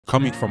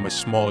Coming from a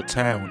small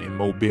town in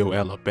Mobile,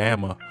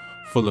 Alabama,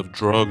 full of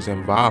drugs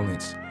and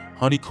violence,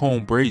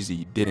 HoneyKomb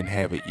Brazy didn't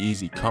have an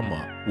easy come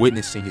up.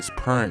 Witnessing his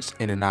parents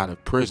in and out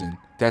of prison,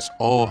 that's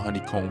all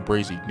HoneyKomb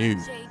Brazy knew.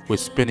 With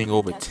spending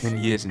over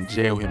 10 years in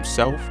jail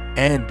himself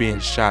and being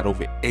shot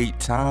over 8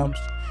 times,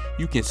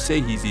 you can say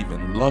he's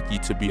even lucky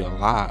to be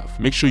alive.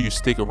 Make sure you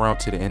stick around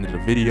to the end of the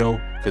video,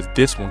 because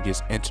this one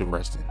gets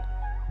interesting.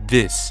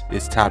 This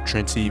is Top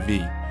Trend TV,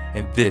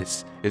 and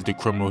this is the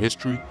criminal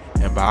history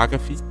and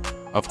biography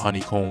of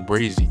HoneyKomb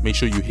Brazy. Make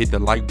sure you hit the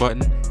like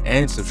button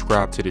and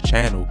subscribe to the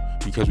channel,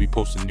 because we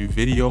post a new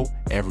video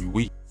every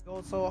week.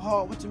 Go so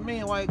hard, what you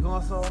mean why you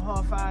going so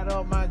hard? Fired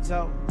up my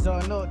joke,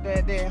 look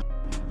that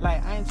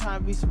like I ain't trying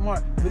to be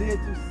smart, but if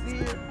you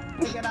see it,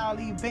 look at all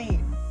these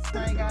bands.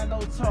 I ain't got no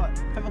chart.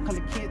 Pepper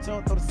color catch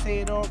up, throw the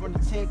set up, run the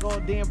check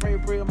up, then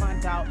break my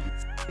doubt.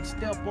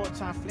 Step up,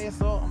 try to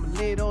flex up, I'm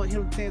lay up, hit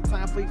him 10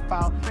 times before he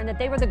fall. And that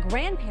they were the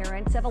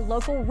grandparents of a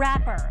local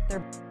rapper.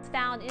 They're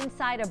found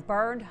inside a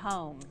burned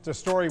home. It's a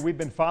story we've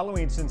been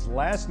following since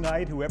last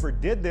night. Whoever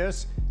did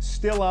this,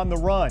 still on the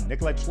run.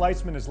 Nicolette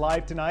Schleitzman is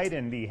live tonight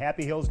in the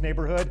Happy Hills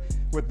neighborhood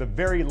with the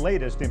very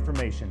latest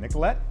information.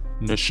 Nicolette?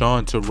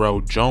 Nashawn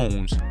Terrell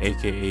Jones,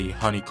 aka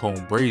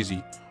HoneyKomb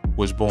Brazy,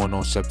 was born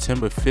on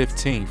September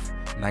 15th,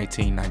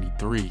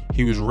 1993.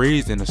 He was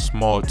raised in a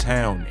small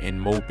town in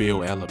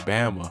Mobile,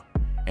 Alabama,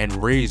 and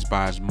raised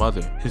by his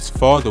mother. His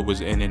father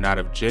was in and out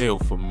of jail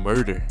for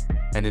murder,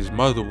 and his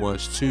mother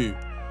was too.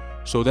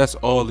 So that's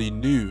all he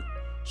knew.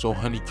 So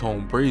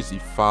HoneyKomb Brazy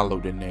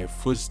followed in their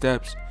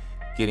footsteps,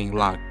 getting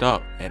locked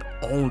up at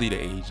only the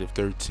age of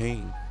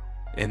 13.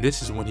 And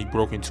this is when he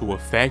broke into a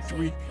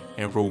factory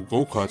and rode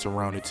go-karts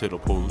around until the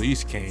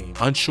police came.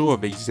 Unsure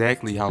of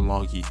exactly how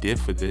long he did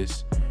for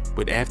this,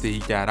 but after he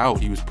got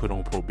out, he was put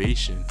on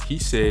probation. He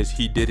says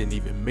he didn't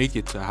even make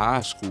it to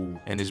high school,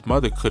 and his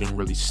mother couldn't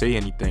really say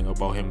anything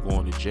about him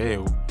going to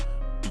jail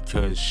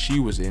because she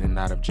was in and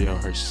out of jail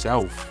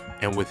herself.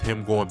 And with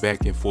him going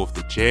back and forth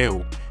to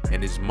jail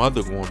and his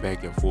mother going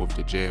back and forth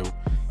to jail,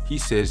 he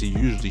says he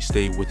usually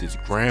stayed with his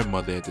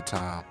grandmother at the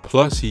time.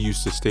 Plus, he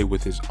used to stay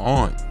with his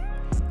aunt.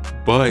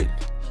 But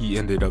he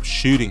ended up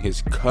shooting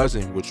his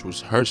cousin, which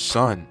was her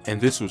son. And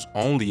this was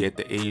only at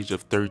the age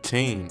of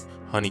 13.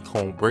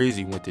 HoneyKomb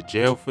Brazy went to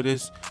jail for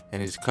this,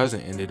 and his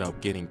cousin ended up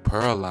getting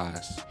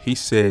paralyzed. He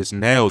says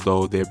now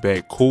though they're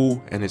back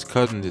cool and his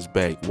cousin is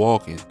back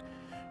walking.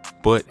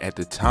 But at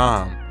the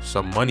time,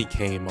 some money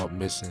came up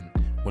missing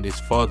when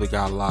his father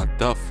got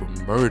locked up for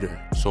murder.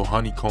 So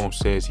HoneyKomb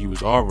says he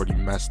was already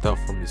messed up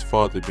from his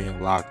father being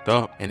locked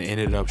up and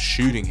ended up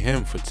shooting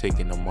him for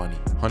taking the money.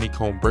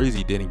 HoneyKomb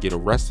Brazy didn't get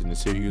arrested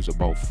until he was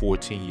about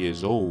 14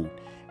 years old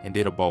and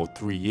did about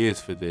 3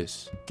 years for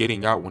this,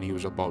 getting out when he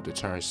was about to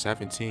turn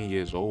 17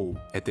 years old.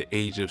 At the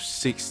age of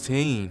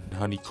 16,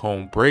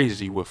 HoneyKomb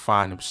Brazy would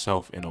find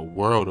himself in a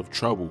world of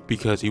trouble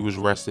because he was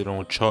arrested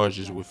on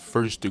charges with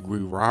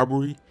first-degree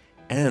robbery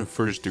and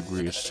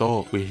first-degree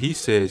assault, where he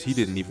says he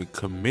didn't even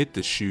commit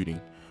the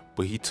shooting,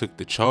 but he took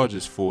the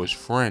charges for his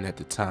friend at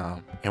the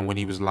time. And when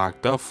he was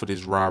locked up for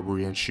this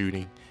robbery and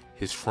shooting,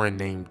 his friend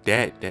named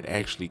Dat that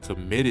actually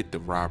committed the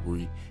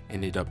robbery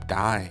ended up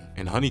dying.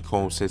 And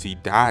HoneyKomb says he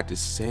died the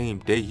same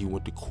day he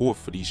went to court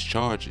for these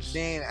charges.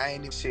 Then I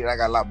ain't even shit, I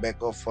got locked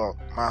back up for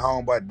my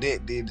homeboy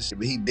Dat did this shit,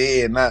 but he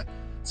dead now,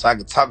 so I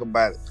can talk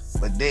about it.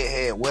 But Dat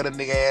had wet a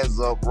nigga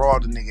ass up,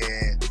 robbed a nigga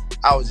ass.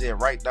 I was there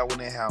right there when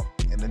it happened.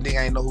 And the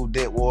nigga ain't know who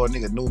Dat was,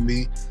 nigga knew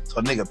me.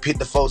 So nigga pit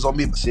the folks on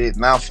me, but shit,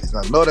 now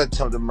I know that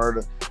attempted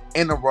murder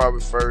and the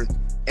robbery first,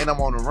 and I'm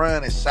on the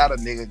run and shot a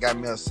nigga, got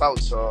me an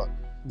assault charge.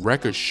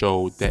 Records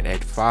showed that at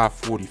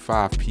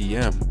 5:45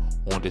 p.m.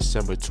 on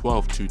December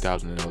 12,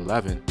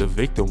 2011, the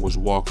victim was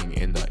walking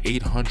in the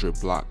 800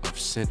 block of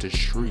Center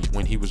Street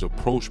when he was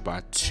approached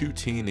by 2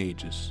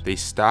 teenagers. They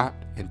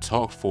stopped and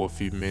talked for a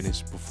few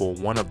minutes before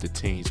one of the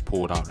teens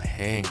pulled out a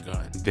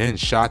handgun, then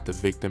shot the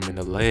victim in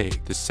the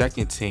leg. The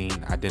second teen,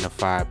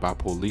 identified by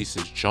police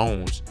as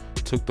Jones,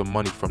 took the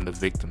money from the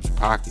victim's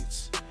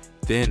pockets.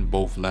 Then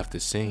both left the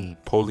scene.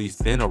 Police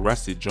then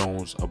arrested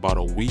Jones about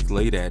a week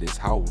later at his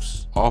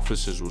house.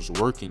 Officers was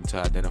working to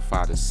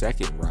identify the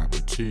second robber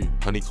too.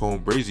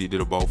 HoneyKomb Brazy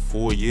did about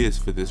 4 years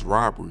for this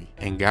robbery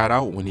and got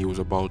out when he was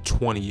about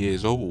 20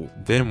 years old.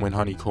 Then when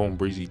HoneyKomb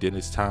Brazy did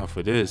his time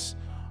for this,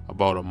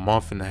 about a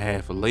month and a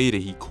half later,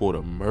 he caught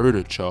a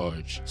murder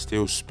charge,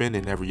 still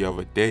spending every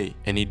other day.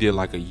 And he did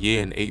like a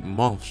year and 8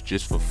 months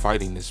just for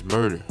fighting this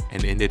murder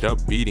and ended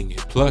up beating it.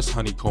 Plus,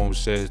 HoneyKomb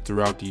says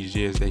throughout these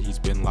years that he's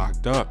been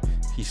locked up,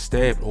 he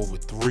stabbed over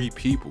 3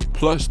 people.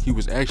 Plus, he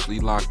was actually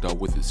locked up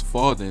with his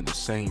father in the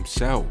same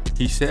cell.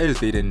 He says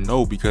they didn't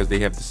know because they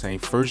have the same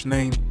first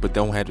name, but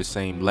don't have the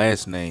same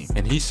last name.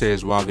 And he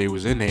says while they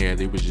was in there,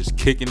 they was just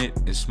kicking it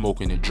and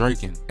smoking and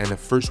drinking. And the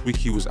first week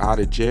he was out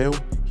of jail,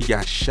 he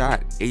got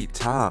shot 8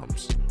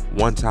 times.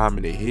 One time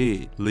in the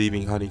head,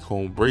 leaving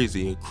HoneyKomb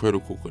Brazy in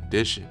critical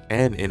condition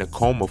and in a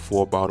coma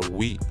for about a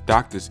week.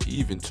 Doctors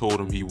even told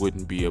him he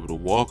wouldn't be able to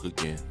walk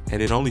again.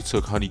 And it only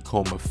took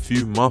HoneyKomb a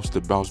few months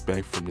to bounce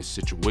back from this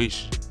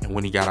situation. And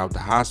when he got out the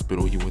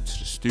hospital, he went to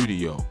the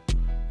studio.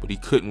 but he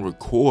couldn't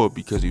record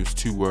because he was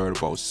too worried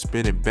about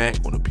spinning back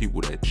on the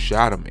people that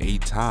shot him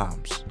 8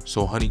 times.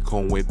 So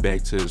HoneyKomb went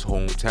back to his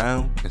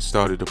hometown and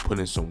started to put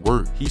in some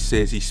work. He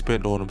says he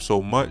spent on him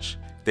so much,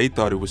 they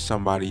thought it was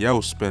somebody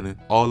else spinning,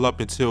 all up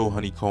until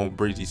HoneyKomb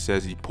Brazy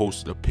says he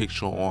posted a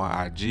picture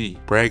on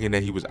IG, bragging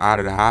that he was out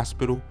of the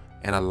hospital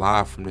and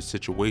alive from the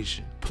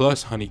situation.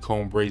 Plus,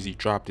 HoneyKomb Brazy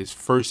dropped his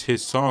first hit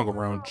song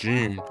around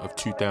June of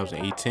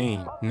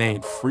 2018,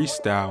 named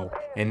Freestyle,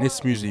 and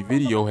this music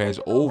video has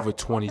over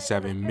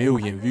 27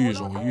 million views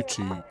on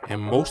YouTube,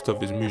 and most of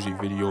his music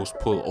videos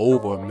pull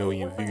over 1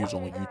 million views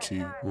on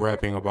YouTube,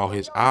 rapping about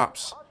his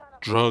ops,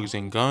 drugs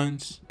and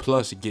guns,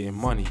 plus getting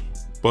money.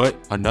 But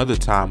another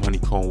time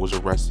HoneyKomb was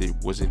arrested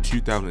was in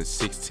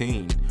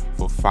 2016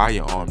 for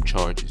firearm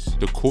charges.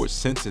 The court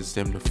sentenced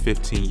him to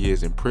 15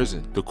 years in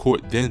prison. The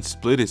court then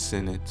split his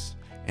sentence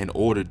and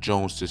ordered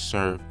Jones to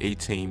serve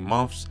 18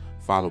 months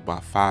followed by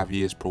 5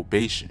 years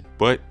probation.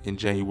 But in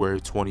January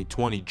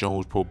 2020,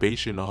 Jones'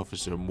 probation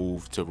officer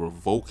moved to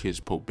revoke his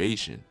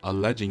probation,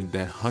 alleging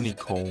that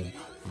HoneyKomb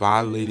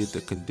violated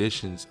the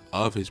conditions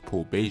of his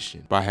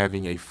probation by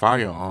having a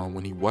firearm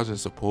when he wasn't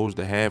supposed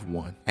to have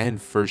one,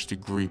 and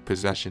first-degree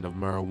possession of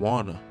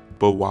marijuana.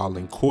 But while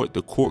in court,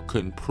 the court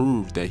couldn't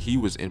prove that he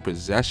was in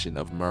possession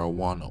of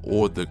marijuana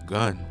or the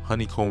gun.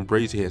 HoneyKomb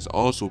Brazy has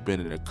also been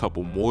in a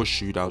couple more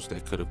shootouts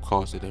that could have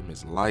costed him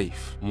his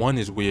life. One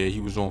is where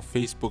he was on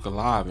Facebook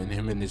Live and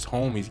him and his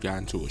homies got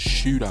into a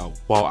shootout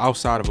while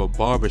outside of a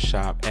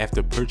barbershop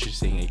after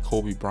purchasing a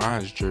Kobe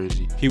Bryant's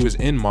jersey. He was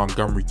in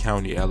Montgomery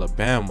County,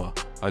 Alabama,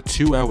 a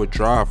 2-hour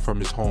drive from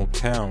his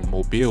hometown,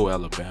 Mobile,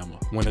 Alabama,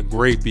 when a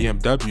gray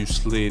BMW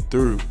slid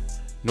through.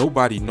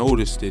 Nobody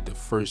noticed it the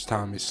first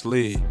time it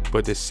slid,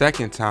 but the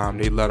second time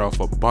they let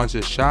off a bunch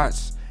of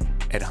shots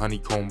at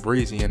HoneyKomb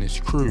Brazy and his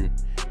crew,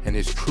 and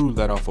his crew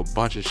let off a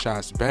bunch of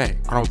shots back.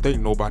 I don't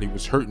think nobody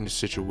was hurt in the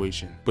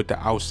situation, but the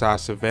outside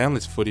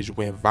surveillance footage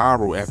went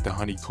viral after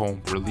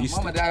HoneyKomb released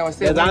it.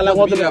 That's all I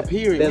want to be there,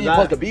 period. We ain't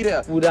supposed to be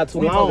there. We were there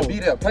too long. We supposed to be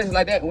there. Places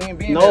like that, we ain't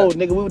been there. No,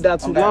 nigga, we were there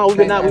too long. We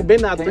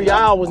been out 3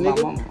 hours,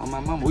 nigga. On my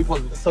mama. We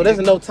supposed to. So there's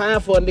no time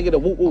for a nigga to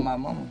whoop whoop. On my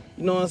mama.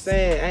 You know what I'm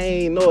saying? I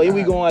ain't know if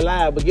we going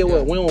live, but get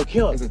what? We don't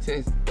care. It's a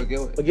test, but get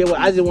what? But get what?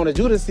 I just wanted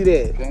you to see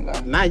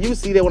that. Now you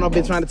see that when I've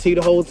been trying to tell you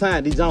the whole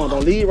time. D. Jones,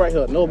 don't leave right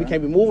here. No, we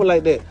can't be moving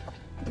like that.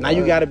 Now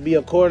you gotta be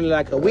accordingly,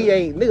 like we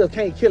ain't, niggas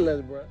can't kill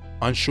us, bro.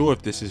 Unsure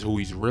if this is who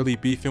he's really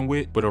beefing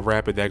with, but a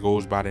rapper that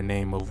goes by the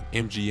name of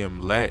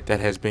MGM Lat that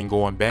has been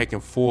going back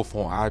and forth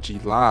on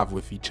IG Live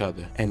with each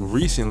other. And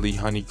recently,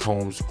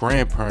 HoneyKomb's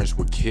grandparents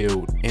were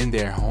killed in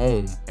their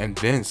home and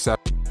then set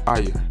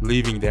fire,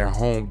 leaving their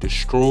home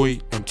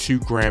destroyed and 2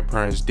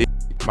 grandparents dead.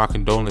 My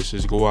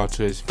condolences go out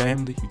to his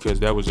family because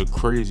that was a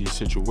crazy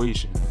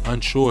situation.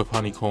 Unsure if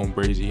HoneyKomb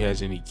Brazy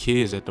has any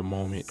kids at the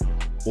moment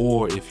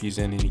or if he's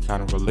in any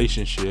kind of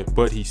relationship,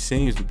 but he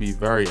seems to be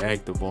very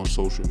active on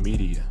social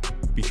media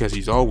because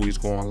he's always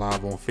going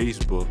live on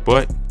Facebook.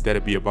 But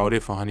that'll be about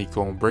it for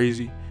HoneyKomb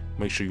Brazy.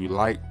 Make sure you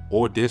like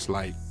or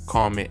dislike,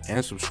 comment,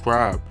 and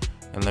subscribe,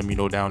 and let me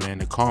know down there in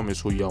the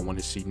comments who y'all want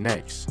to see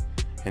next.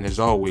 And as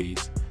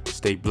always,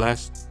 stay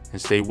blessed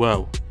and stay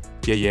well.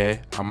 Yeah,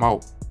 I'm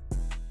out.